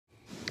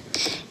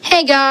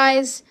Hey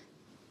guys,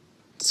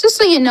 just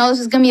so you know, this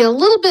is going to be a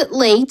little bit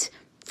late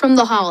from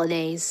the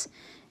holidays.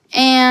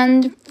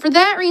 And for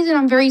that reason,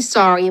 I'm very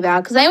sorry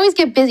about, because I always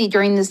get busy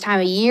during this time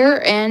of year,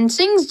 and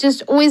things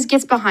just always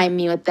gets behind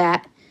me with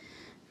that.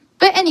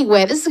 But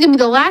anyway, this is going to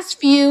be the last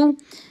few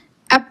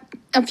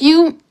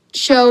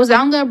shows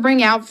I'm going to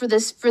bring out for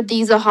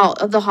these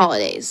of the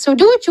holidays. So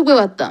do what you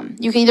will with them.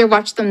 You can either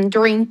watch them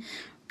during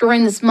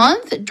this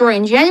month,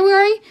 during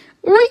January,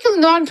 or you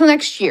can go on until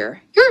next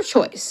year. Your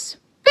choice.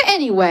 But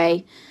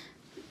anyway,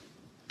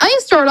 I'm going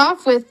to start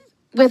off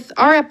with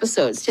our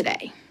episodes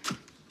today.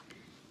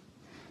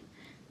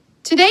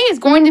 Today is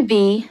going to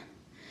be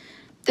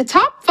the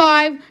top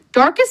 5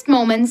 darkest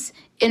moments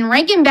in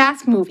Rankin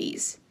Bass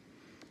movies.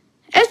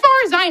 As far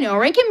as I know,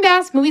 Rankin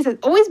Bass movies have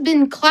always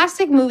been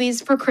classic movies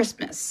for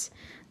Christmas,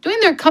 doing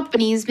their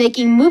companies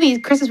making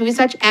Christmas movies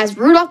such as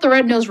Rudolph the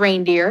Red-Nosed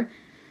Reindeer,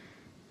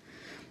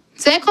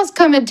 Santa Claus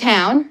Coming to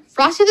Town,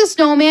 Frosty the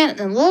Snowman,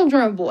 and Little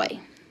Drummer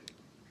Boy.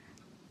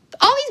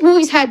 All these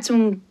movies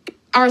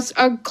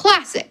are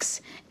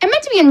classics and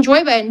meant to be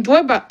enjoyed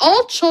by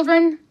all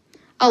children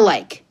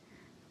alike.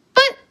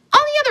 But on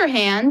the other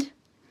hand,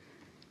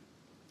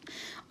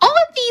 all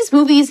of these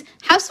movies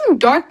have some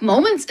dark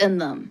moments in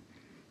them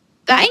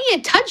that I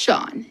need to touch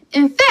on.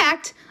 In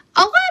fact,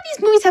 a lot of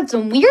these movies have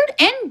some weird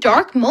and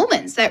dark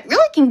moments that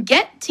really can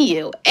get to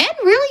you and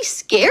really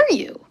scare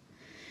you.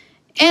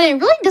 And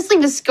it really does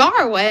leave a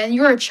scar when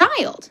you're a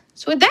child.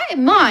 So with that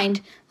in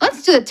mind,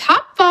 let's do the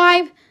top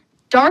 5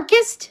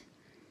 darkest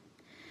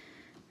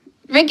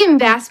Rankin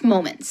Bass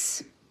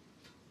moments.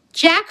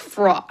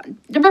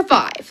 Number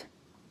 5,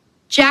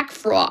 Jack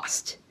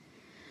Frost.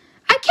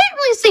 I can't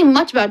really say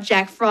much about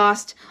Jack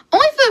Frost,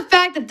 only for the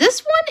fact that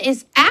this one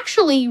is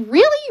actually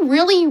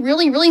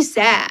really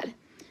sad.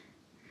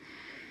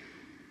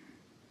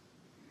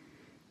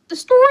 The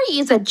story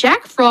is that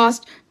Jack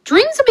Frost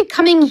dreams of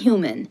becoming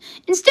human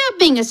instead of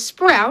being a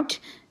sprout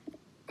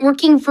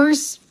working for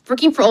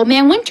Old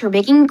Man Winter,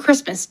 making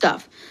Christmas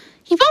stuff.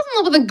 He falls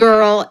in love with a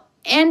girl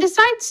and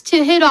decides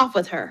to hit off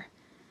with her,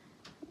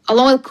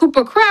 along with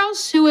Cooper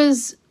Krause, who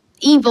is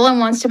evil and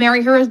wants to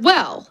marry her as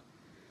well,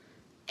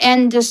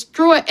 and is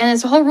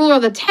the whole ruler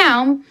of the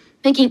town,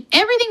 making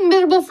everything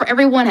miserable for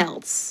everyone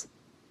else.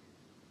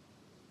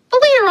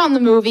 But later on in the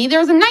movie,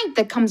 there's a knight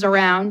that comes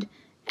around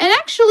and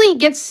actually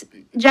gets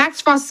Jack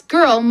Frost's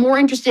girl more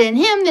interested in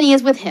him than he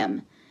is with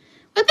him.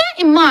 With that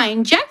in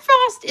mind, Jack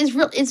Frost is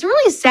a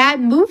really sad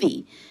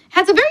movie. It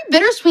has a very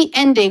bittersweet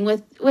ending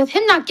with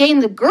him not getting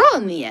the girl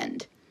in the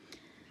end.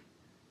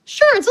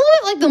 Sure, it's a little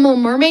bit like the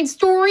Little Mermaid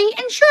story,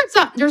 and sure,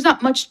 there's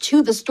not much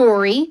to the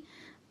story,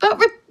 but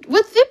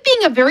with it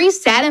being a very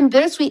sad and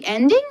bittersweet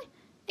ending,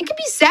 it can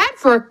be sad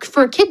for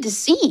a kid to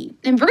see,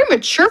 and very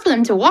mature for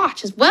them to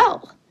watch as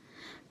well.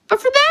 But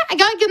for that, I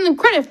gotta give them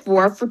credit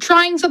for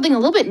trying something a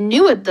little bit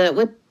new with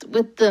the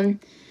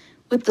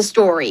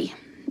story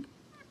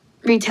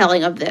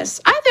retelling of this.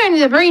 I think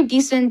it's a very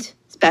decent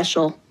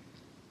special.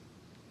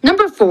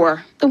 Number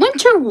 4, the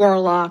Winter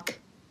Warlock.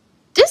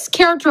 This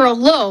character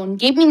alone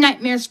gave me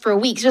nightmares for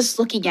weeks just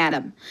looking at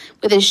him,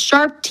 with his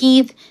sharp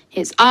teeth,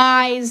 his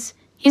eyes,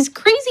 his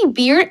crazy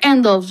beard,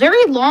 and those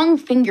very long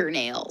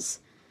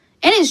fingernails.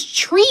 And his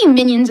tree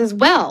minions as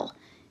well.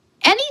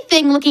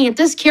 Anything looking at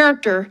this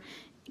character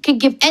could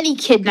give any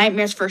kid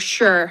nightmares for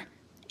sure.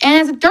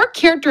 And as a dark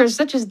character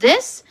such as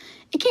this,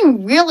 it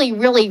can really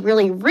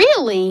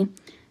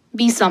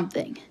be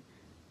something.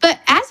 But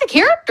as a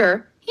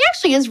character, he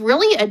actually is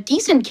really a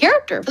decent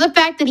character for the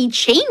fact that he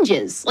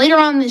changes later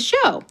on in the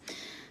show.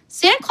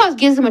 Santa Claus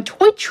gives him a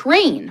toy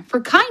train for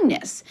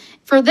kindness.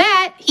 For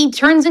that, he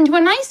turns into a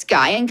nice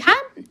guy and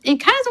kind of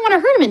doesn't want to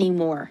hurt him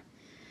anymore.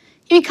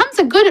 He becomes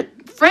a good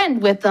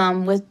friend with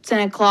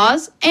Santa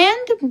Claus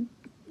and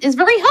is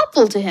very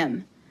helpful to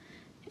him.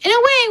 In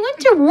a way,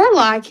 Winter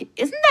Warlock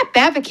isn't that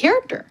bad of a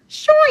character.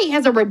 Sure, he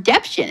has a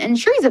redemption, and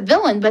sure, he's a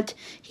villain, but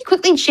he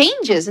quickly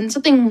changes into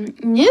something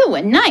new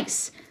and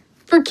nice.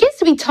 For kids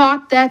to be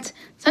taught that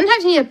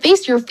sometimes you need to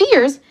face your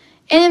fears,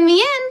 and in the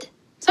end,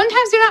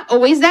 sometimes they're not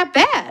always that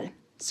bad.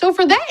 So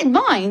for that in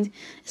mind,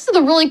 this is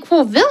a really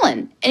cool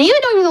villain. And even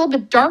though he was a little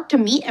bit dark to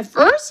meet at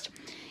first,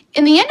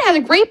 in the end, it has a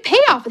great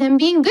payoff with him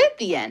being good at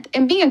the end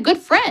and being a good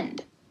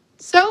friend.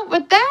 So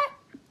with that,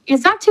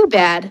 it's not too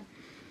bad.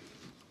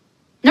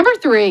 Number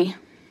 3,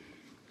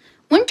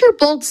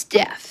 Winterbolt's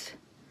death.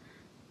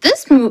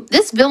 This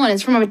villain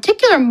is from a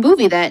particular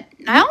movie that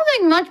I don't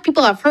think much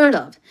people have heard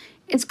of.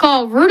 It's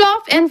called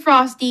Rudolph and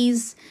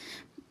Frosty's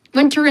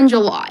Winter in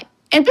July.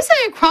 And this is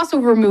a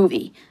crossover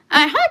movie.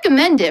 I highly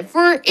recommend it,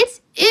 for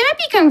it might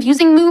be a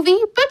confusing movie,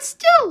 but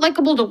still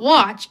likable to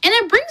watch, and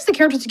it brings the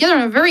characters together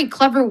in a very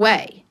clever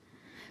way.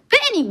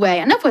 But anyway,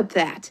 enough with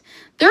that.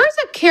 There is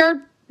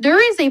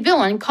a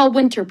villain called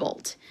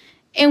Winterbolt.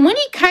 And when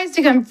he tries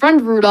to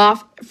confront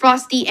Rudolph,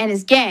 Frosty, and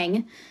his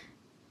gang,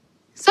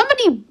 one of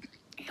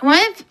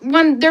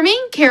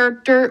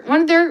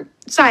their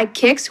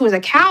sidekicks, who is a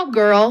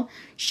cowgirl,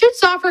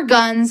 shoots off her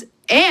guns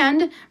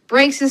and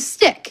breaks his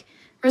stick,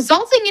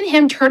 resulting in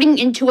him turning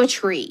into a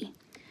tree.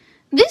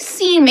 This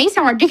scene may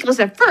sound ridiculous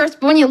at first,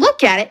 but when you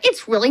look at it,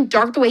 it's really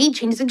dark the way he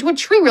changes into a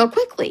tree real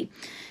quickly.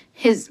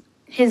 His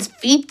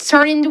feet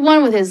turn into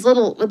one with the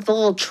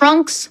little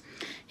trunks.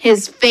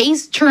 His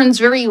face turns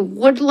very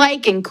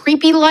wood-like and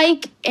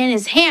creepy-like, and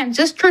his hand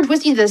just turns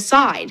twisty to the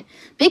side,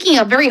 making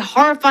a very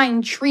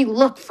horrifying tree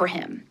look for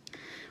him.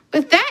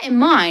 With that in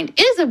mind,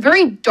 it is a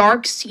very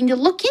dark scene to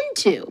look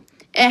into,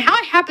 and how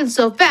it happens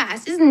so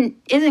fast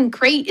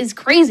is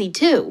crazy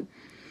too.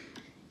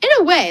 In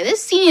a way,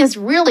 this scene is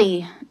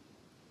really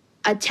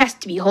a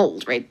test to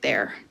behold right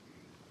there.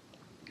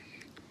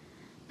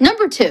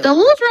 Number 2, the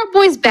Little Drummer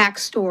Boy's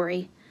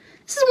backstory.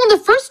 This is one of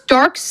the first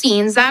dark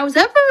scenes I was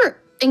ever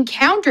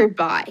encountered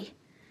by.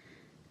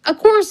 Of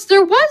course,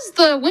 there was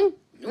the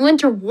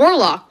Winter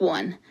Warlock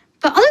one,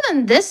 but other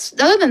than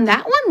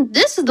that one,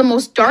 this is the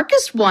most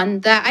darkest one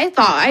that I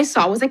thought I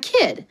saw as a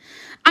kid.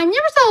 I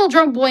never saw a Little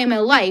Drummer Boy in my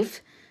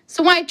life,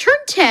 so when I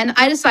turned 10,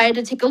 I decided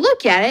to take a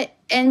look at it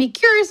and be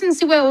curious and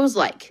see what it was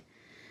like.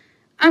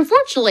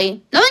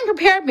 Unfortunately, nothing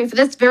prepared me for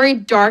this very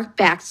dark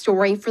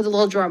backstory for the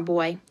Little Drummer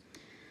Boy.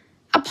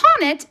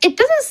 Upon it, it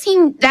doesn't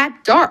seem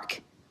that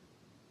dark.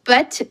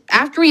 But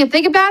after you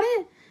think about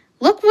it,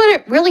 look what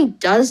it really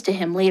does to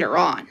him later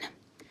on.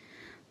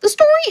 The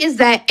story is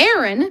that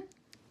Aaron,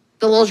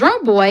 the Little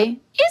Drummer Boy,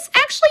 is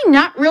actually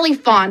not really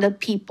fond of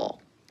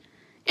people.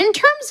 In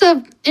terms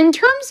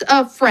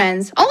of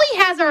friends, all he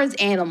has are his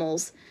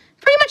animals.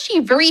 Pretty much he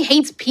very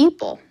hates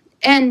people.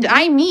 And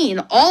I mean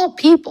all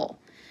people.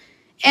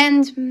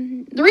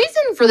 And the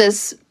reason for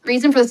this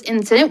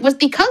incident was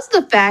because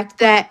of the fact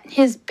that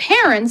his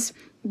parents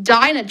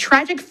died in a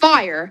tragic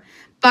fire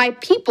by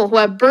people who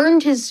had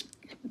burned his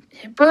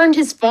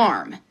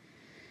farm.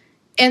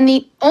 And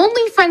the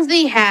only friends that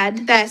he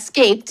had that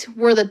escaped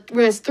were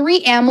his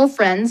 3 animal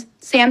friends,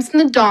 Samson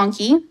the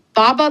donkey,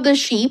 Baba the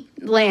sheep,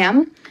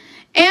 lamb,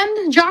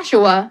 and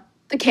Joshua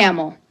the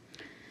camel.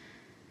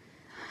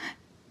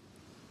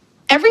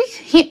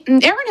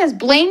 Aaron has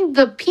blamed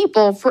the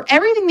people for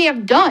everything they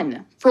have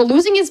done, for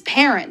losing his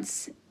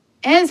parents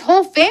and his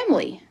whole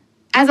family.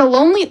 As a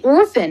lonely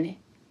orphan,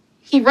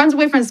 he runs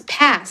away from his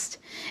past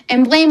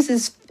and blames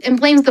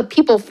the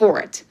people for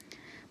it.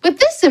 With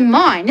this in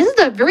mind, this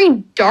is a very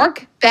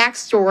dark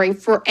backstory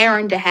for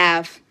Aaron to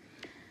have.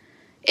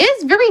 It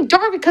is very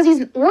dark because he's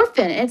an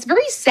orphan, and it's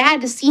very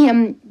sad to see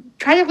him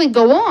tragically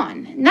go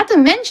on. Not to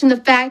mention the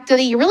fact that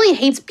he really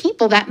hates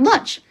people that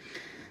much.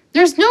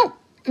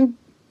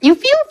 You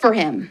feel for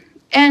him.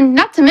 And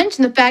not to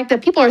mention the fact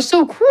that people are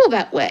so cruel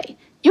that way.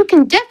 You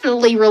can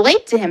definitely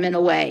relate to him in a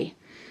way.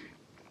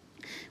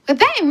 With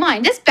that in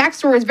mind, this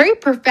backstory is very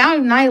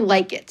profound and I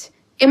like it.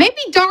 It may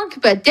be dark,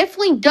 but it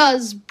definitely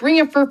does bring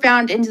a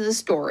profound into the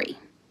story.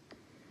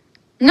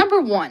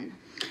 Number 1.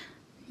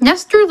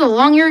 Nestor the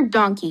Long-Eared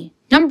Donkey.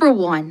 Number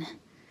 1.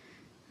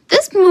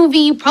 This movie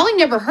you probably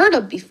never heard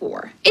of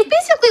before. It's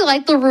basically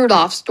like the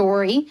Rudolph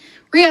story,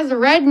 where he has a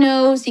red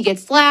nose, he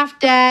gets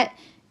laughed at,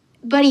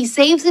 but he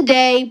saves the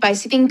day by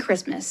saving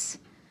Christmas.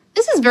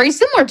 This is very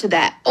similar to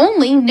that,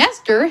 only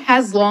Nestor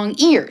has long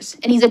ears,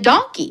 and he's a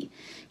donkey.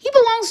 He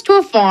belongs to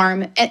a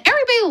farm, and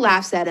everybody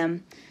laughs at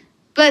him.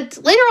 But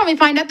later on we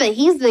find out that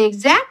he's the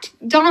exact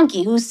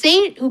donkey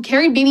who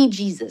carried baby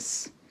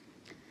Jesus.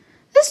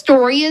 This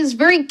story is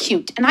very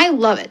cute, and I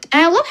love it.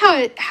 And I love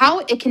how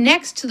it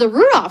connects to the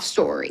Rudolph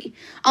story,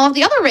 all of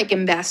the other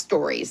Rankin Bass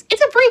stories.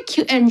 It's a very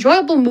cute and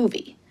enjoyable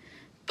movie.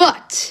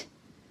 But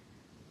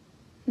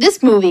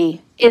this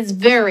movie is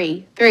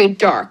very, very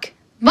dark.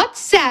 Much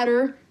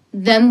sadder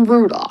than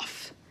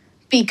Rudolph.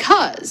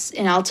 Because,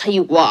 and I'll tell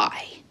you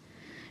why.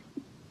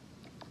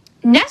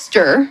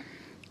 Nestor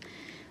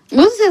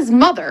loses his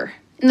mother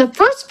in the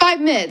first 5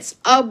 minutes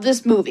of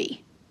this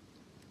movie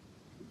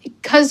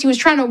because he was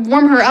trying to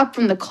warm her up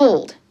from the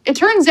cold. It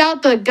turns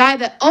out the guy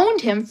that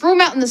owned him threw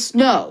him out in the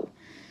snow.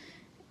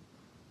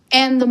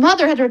 And the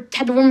mother had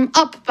to warm him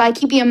up by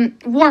keeping him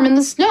warm in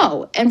the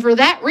snow. And for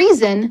that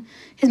reason,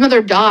 his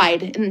mother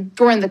died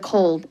during the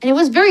cold. And it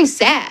was very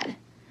sad.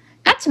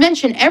 Not to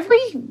mention, every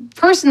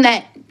person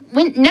that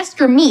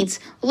Nestor meets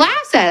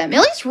laughs at him.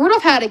 At least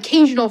Rudolph had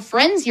occasional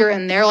friends here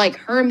and there, like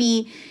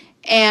Hermie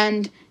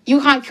and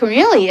Johann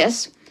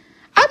Cornelius.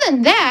 Other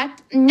than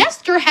that,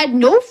 Nestor had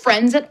no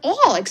friends at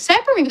all,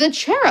 except for maybe the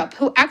cherub,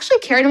 who actually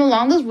carried him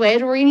along this way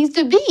to where he needs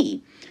to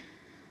be.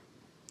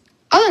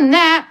 Other than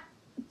that,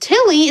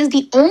 Tilly is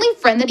the only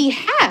friend that he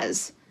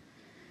has.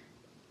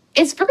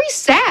 It's very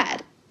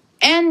sad.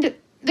 And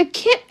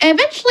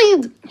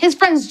eventually his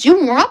friends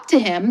do warm up to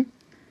him.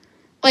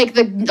 Like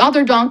the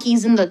other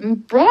donkeys in the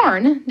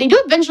barn, they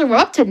do eventually warm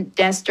up to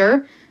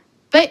Nestor.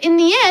 But in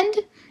the end,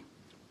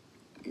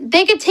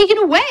 they get taken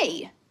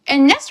away.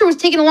 And Nestor was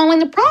taken along in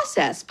the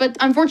process. But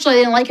unfortunately,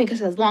 they didn't like it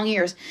because of his long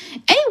ears.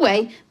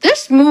 Anyway,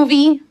 this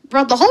movie,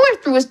 the whole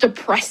way through, is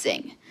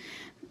depressing.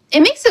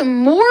 It makes it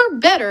more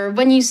better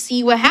when you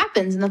see what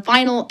happens in the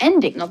final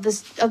ending of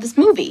this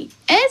movie.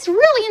 And it's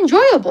really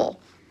enjoyable.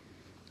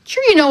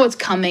 Sure, you know what's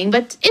coming,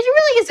 but it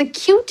really is a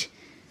cute,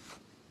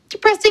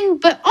 depressing,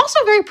 but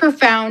also very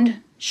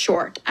profound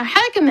short. I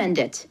highly recommend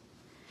it.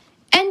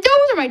 And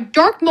those are my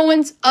dark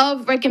moments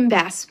of Rankin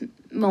Bass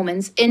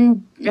moments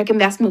in Rankin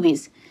Bass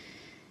movies.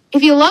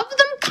 If you love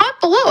them, comment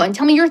below and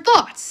tell me your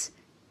thoughts.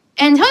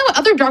 And tell me what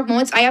other dark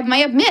moments I might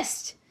have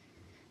missed.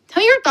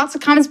 Tell me your thoughts in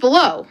the comments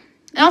below.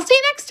 And I'll see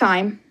you next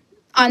time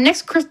on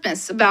next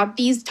Christmas about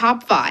these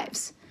top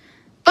 5s.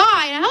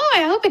 Bye. And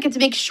I hope I get to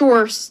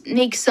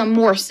make some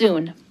more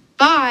soon.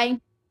 Bye.